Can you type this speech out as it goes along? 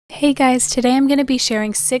Hey guys, today I'm going to be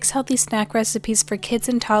sharing 6 healthy snack recipes for kids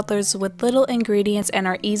and toddlers with little ingredients and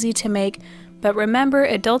are easy to make, but remember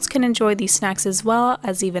adults can enjoy these snacks as well,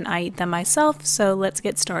 as even I eat them myself, so let's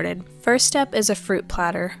get started. First step is a fruit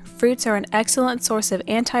platter. Fruits are an excellent source of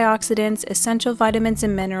antioxidants, essential vitamins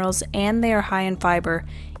and minerals, and they are high in fiber.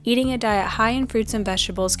 Eating a diet high in fruits and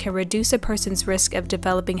vegetables can reduce a person's risk of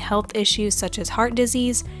developing health issues such as heart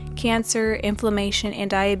disease, cancer, inflammation, and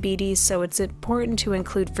diabetes, so it's important to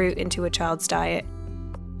include fruit into a child's diet.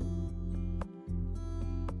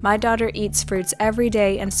 My daughter eats fruits every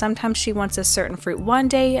day, and sometimes she wants a certain fruit one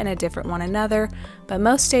day and a different one another, but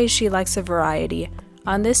most days she likes a variety.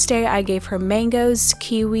 On this day, I gave her mangoes,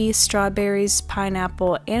 kiwi, strawberries,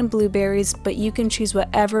 pineapple, and blueberries, but you can choose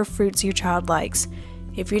whatever fruits your child likes.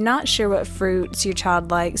 If you're not sure what fruits your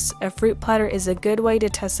child likes, a fruit platter is a good way to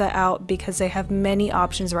test that out because they have many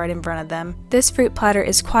options right in front of them. This fruit platter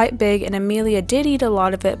is quite big and Amelia did eat a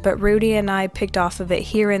lot of it, but Rudy and I picked off of it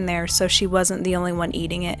here and there so she wasn't the only one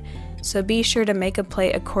eating it. So be sure to make a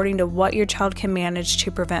plate according to what your child can manage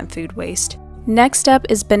to prevent food waste. Next up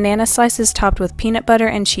is banana slices topped with peanut butter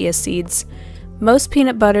and chia seeds. Most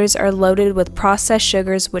peanut butters are loaded with processed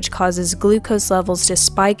sugars, which causes glucose levels to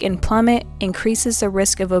spike and plummet, increases the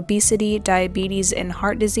risk of obesity, diabetes, and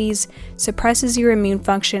heart disease, suppresses your immune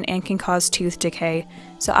function, and can cause tooth decay.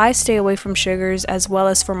 So I stay away from sugars as well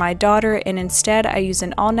as for my daughter, and instead I use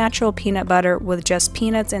an all-natural peanut butter with just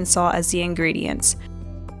peanuts and salt as the ingredients.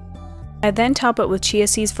 I then top it with chia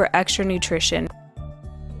seeds for extra nutrition.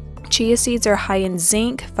 Chia seeds are high in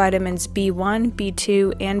zinc, vitamins B1,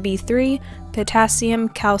 B2, and B3, potassium,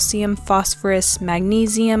 calcium, phosphorus,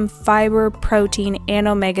 magnesium, fiber, protein, and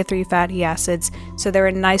omega-3 fatty acids, so they're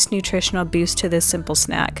a nice nutritional boost to this simple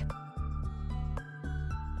snack.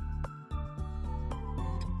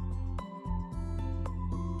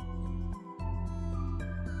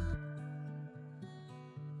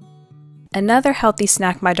 Another healthy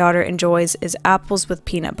snack my daughter enjoys is apples with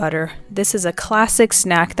peanut butter. This is a classic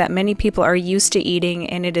snack that many people are used to eating,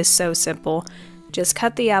 and it is so simple. Just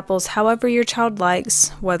cut the apples however your child likes,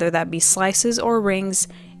 whether that be slices or rings,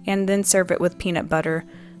 and then serve it with peanut butter.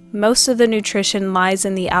 Most of the nutrition lies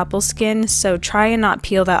in the apple skin, so try and not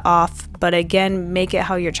peel that off, but again, make it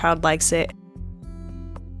how your child likes it.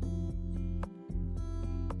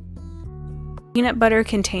 Peanut butter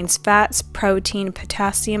contains fats, protein,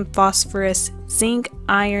 potassium, phosphorus, zinc,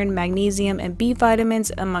 iron, magnesium, and B vitamins,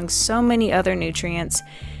 among so many other nutrients.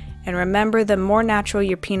 And remember, the more natural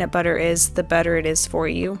your peanut butter is, the better it is for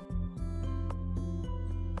you.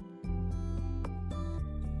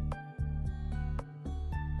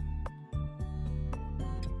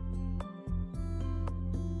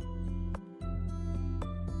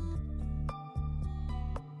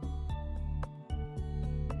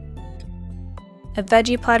 A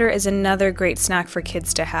veggie platter is another great snack for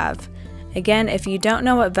kids to have. Again, if you don't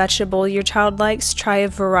know what vegetable your child likes, try a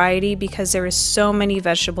variety because there is so many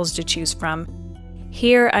vegetables to choose from.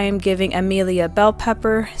 Here I am giving Amelia bell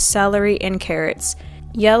pepper, celery, and carrots.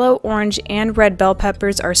 Yellow, orange, and red bell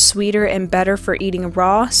peppers are sweeter and better for eating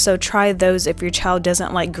raw, so try those if your child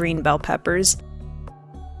doesn't like green bell peppers.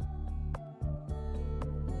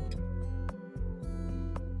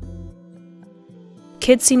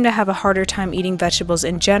 Kids seem to have a harder time eating vegetables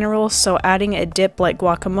in general, so adding a dip like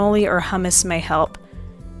guacamole or hummus may help.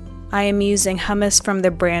 I am using hummus from the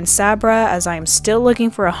brand Sabra as I am still looking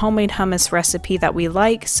for a homemade hummus recipe that we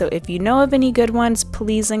like, so if you know of any good ones,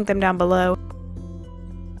 please link them down below.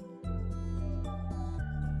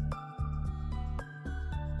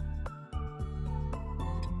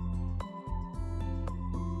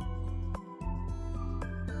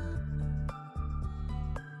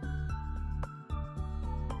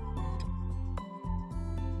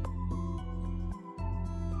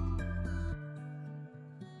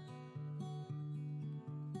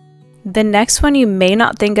 The next one you may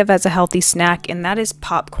not think of as a healthy snack, and that is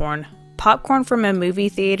popcorn. Popcorn from a movie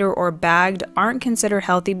theater or bagged aren't considered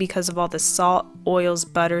healthy because of all the salt, oils,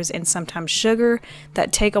 butters, and sometimes sugar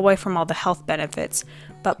that take away from all the health benefits.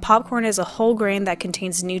 But popcorn is a whole grain that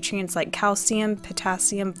contains nutrients like calcium,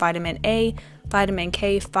 potassium, vitamin A, vitamin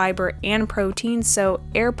K, fiber, and protein, so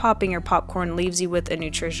air popping your popcorn leaves you with a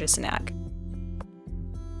nutritious snack.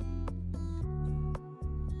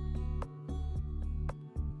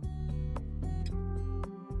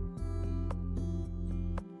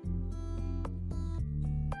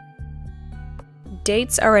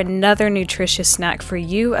 Dates are another nutritious snack for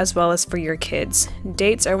you as well as for your kids.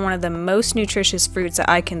 Dates are one of the most nutritious fruits that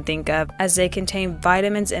I can think of, as they contain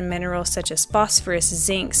vitamins and minerals such as phosphorus,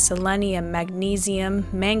 zinc, selenium, magnesium,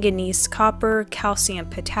 manganese, copper, calcium,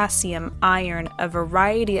 potassium, iron, a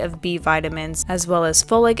variety of B vitamins, as well as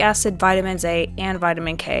folic acid, vitamins A, and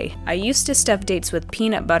vitamin K. I used to stuff dates with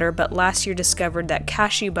peanut butter, but last year discovered that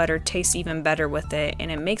cashew butter tastes even better with it, and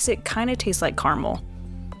it makes it kind of taste like caramel.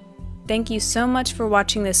 Thank you so much for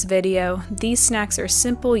watching this video. These snacks are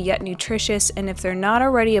simple yet nutritious, and if they're not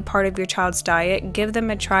already a part of your child's diet, give them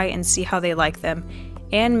a try and see how they like them.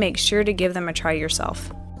 And make sure to give them a try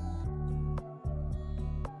yourself.